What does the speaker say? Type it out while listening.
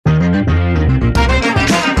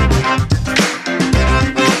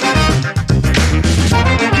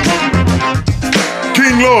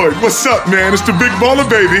Lloyd, what's up, man? It's the Big Baller,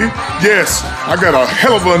 baby. Yes, I got a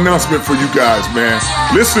hell of an announcement for you guys, man.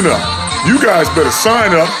 Listen up. You guys better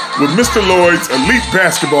sign up with Mr. Lloyd's Elite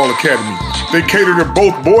Basketball Academy. They cater to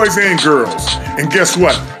both boys and girls. And guess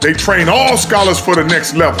what? They train all scholars for the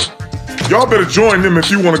next level. Y'all better join them if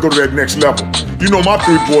you want to go to that next level. You know my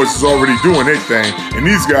three boys is already doing their thing, and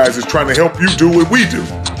these guys is trying to help you do what we do.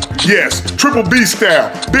 Yes, Triple B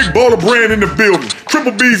style, Big Baller brand in the building.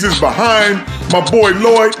 Triple B's is behind my boy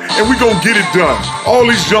Lloyd, and we gonna get it done. All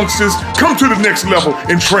these youngsters, come to the next level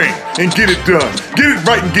and train and get it done. Get it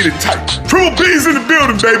right and get it tight. Triple B's in the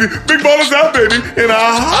building, baby. Big Ballers out, baby, and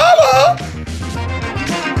I holla!